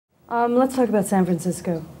Let's talk about San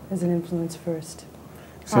Francisco as an influence first.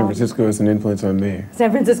 San Francisco is an influence on me.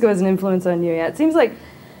 San Francisco is an influence on you, yeah. It seems like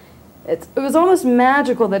it was almost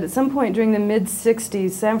magical that at some point during the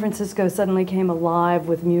mid-'60s, San Francisco suddenly came alive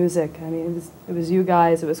with music. I mean, it was you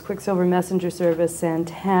guys, it was Quicksilver Messenger Service,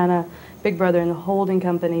 Santana, Big Brother and the Holding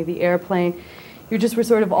Company, the Airplane. You just were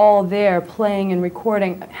sort of all there playing and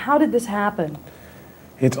recording. How did this happen?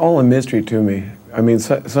 It's all a mystery to me. I mean,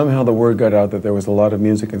 somehow the word got out that there was a lot of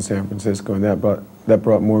music in San Francisco, and that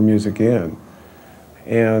brought more music in.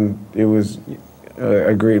 And it was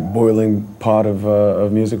a great boiling pot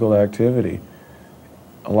of musical activity.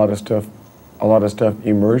 A lot of stuff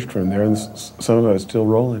emerged from there, and some of it is still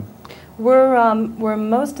rolling. Were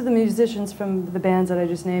most of the musicians from the bands that I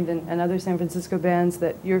just named and other San Francisco bands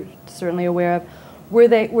that you're certainly aware of, were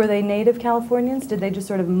they native Californians? Did they just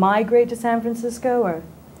sort of migrate to San Francisco, or?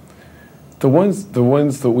 The ones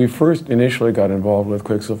that we first initially got involved with,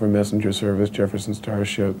 Quicksilver Messenger Service, Jefferson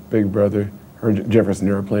Starship, Big Brother, or Jefferson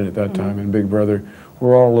Airplane at that time, and Big Brother,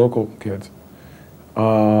 were all local kids. A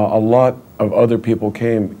lot of other people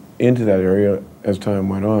came into that area as time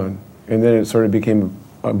went on, and then it sort of became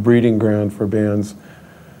a breeding ground for bands,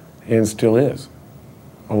 and still is.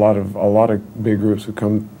 A lot of big groups have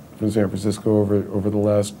come from San Francisco over the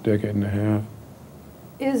last decade and a half.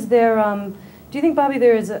 Is there? Do you think, Bobby,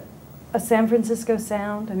 there is a San Francisco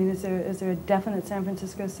sound? I mean, is there a definite San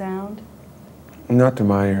Francisco sound? Not to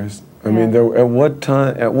my ears. I mean, at one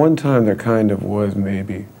time there kind of was,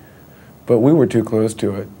 maybe, but we were too close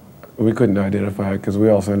to it. We couldn't identify it because we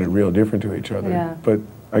all sounded real different to each other. Yeah. But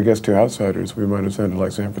I guess to outsiders, we might have sounded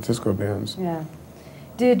like San Francisco bands. Yeah.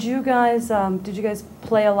 Did you guys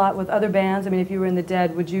play a lot with other bands? I mean, if you were in the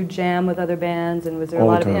Dead, would you jam with other bands, and was there a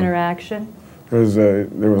lot of interaction? There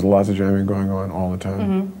was lots of jamming going on all the time.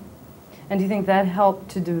 Mm-hmm. And do you think that helped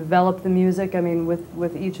to develop the music? I mean,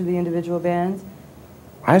 with each of the individual bands?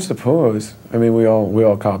 I suppose. I mean, we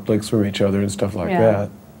all copped licks from each other and stuff like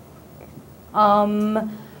that.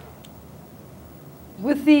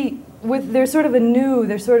 There's sort of a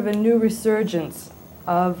new resurgence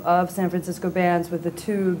of San Francisco bands with the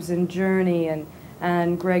Tubes and Journey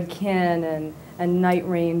and Greg Kihn and Night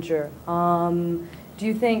Ranger. Do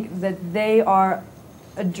you think that they are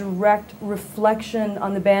a direct reflection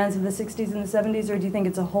on the bands of the '60s and the '70s, or do you think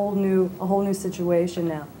it's a whole new situation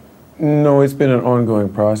now? No, it's been an ongoing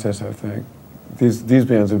process, I think. These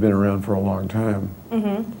bands have been around for a long time.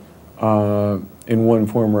 Mm-hmm. In one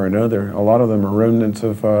form or another. A lot of them are remnants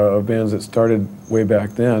of bands that started way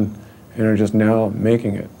back then and are just now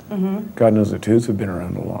making it. Mm-hmm. God knows the Tubes have been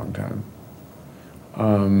around a long time.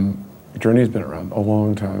 Journey's been around a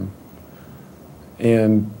long time.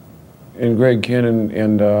 And Greg Kihn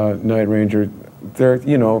and Night Ranger, they're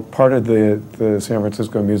part of the San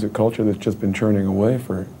Francisco music culture that's just been churning away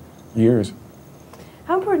for years.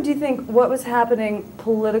 How important do you think what was happening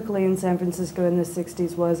politically in San Francisco in the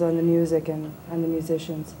 '60s was on the music and the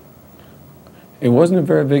musicians? It wasn't a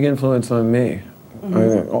very big influence on me.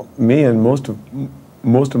 Mm-hmm. Me and most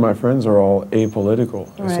of my friends are all apolitical,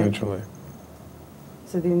 essentially.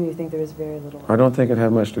 So then you think there was very little? I don't think it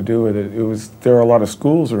had much to do with it. There are a lot of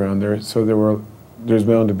schools around there, so there's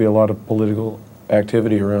bound to be a lot of political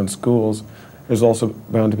activity around schools. There's also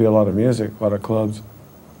bound to be a lot of music, a lot of clubs.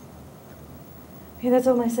 Okay, that's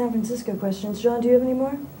all my San Francisco questions. John, do you have any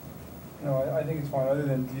more? No, I think it's fine. Other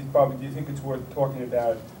than, Bobby, do you think it's worth talking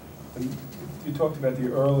about? You talked about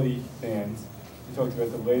the early bands. You talked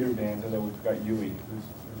about the later bands, although we've got Huey, who's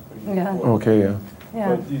pretty important. Okay, yeah. Yeah.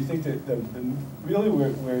 But do you think that really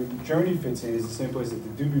where Journey fits in is the same place that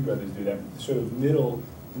the Doobie Brothers do, that sort of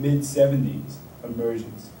mid-'70s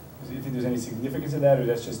emergence? Do you think there's any significance of that, or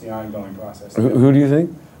that's just the ongoing process? Who do you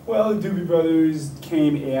think? Well, the Doobie Brothers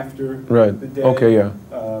came after the Dead. Okay, yeah.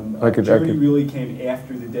 Journey really came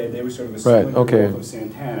after the Dead. They were sort of a splinter off of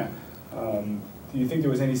Santana. Do you think there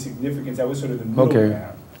was any significance? That was sort of the middle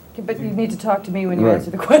ground. Okay, but you need to talk to me when you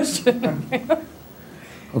answer the question.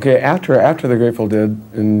 Okay, after the Grateful Dead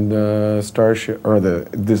and Starship, or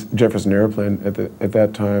this Jefferson Airplane at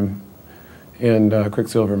that time, and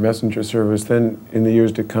Quicksilver Messenger Service, then in the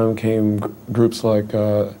years to come came groups like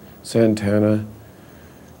Santana,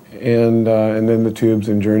 and then the Tubes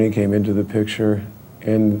and Journey came into the picture,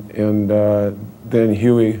 and then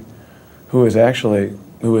Huey, who was actually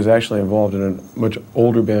involved in a much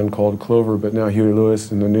older band called Clover, but now Huey Lewis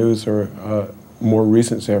and the News are a more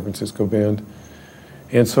recent San Francisco band.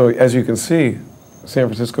 And so, as you can see, San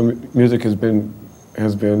Francisco music has been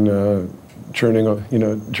churning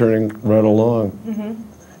right along,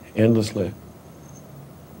 endlessly.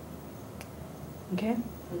 Okay.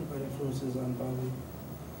 What about influences on Bobby?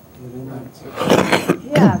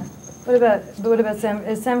 Yeah. What about San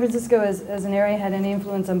Francisco as an area had any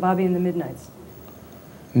influence on Bobby and the Midnights?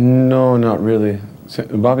 No, not really.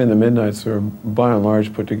 Bobby and the Midnights are by and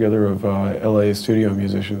large put together of LA studio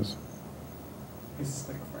musicians. His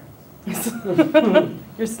slick friends.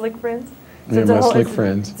 Your slick friends? Yeah, my slick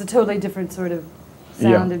friends. It's a totally different sort of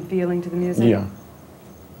sound and feeling to the music? Yeah.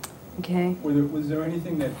 Okay. Was there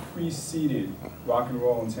anything that preceded rock and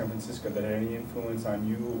roll in San Francisco that had any influence on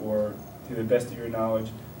you, or to the best of your knowledge,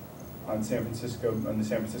 on the San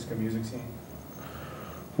Francisco music scene?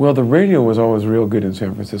 Well, the radio was always real good in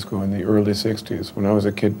San Francisco in the early 60s. When I was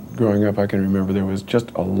a kid growing up, I can remember there was just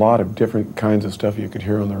a lot of different kinds of stuff you could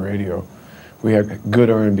hear on the radio. We had good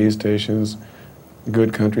R&B stations,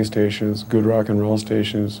 good country stations, good rock and roll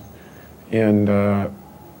stations, and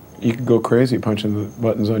you could go crazy punching the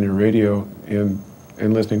buttons on your radio and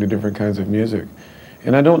listening to different kinds of music.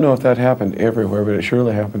 And I don't know if that happened everywhere, but it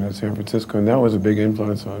surely happened in San Francisco, and that was a big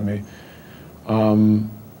influence on me.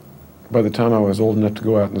 By the time I was old enough to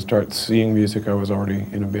go out and start seeing music, I was already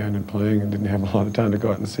in a band and playing and didn't have a lot of time to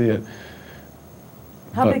go out and see it.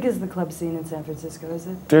 How big is the club scene in San Francisco, is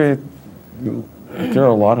it? There are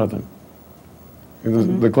a lot of them.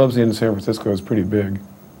 The club scene in San Francisco is pretty big.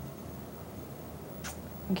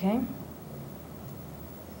 Okay.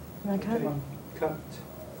 Cut. Cut.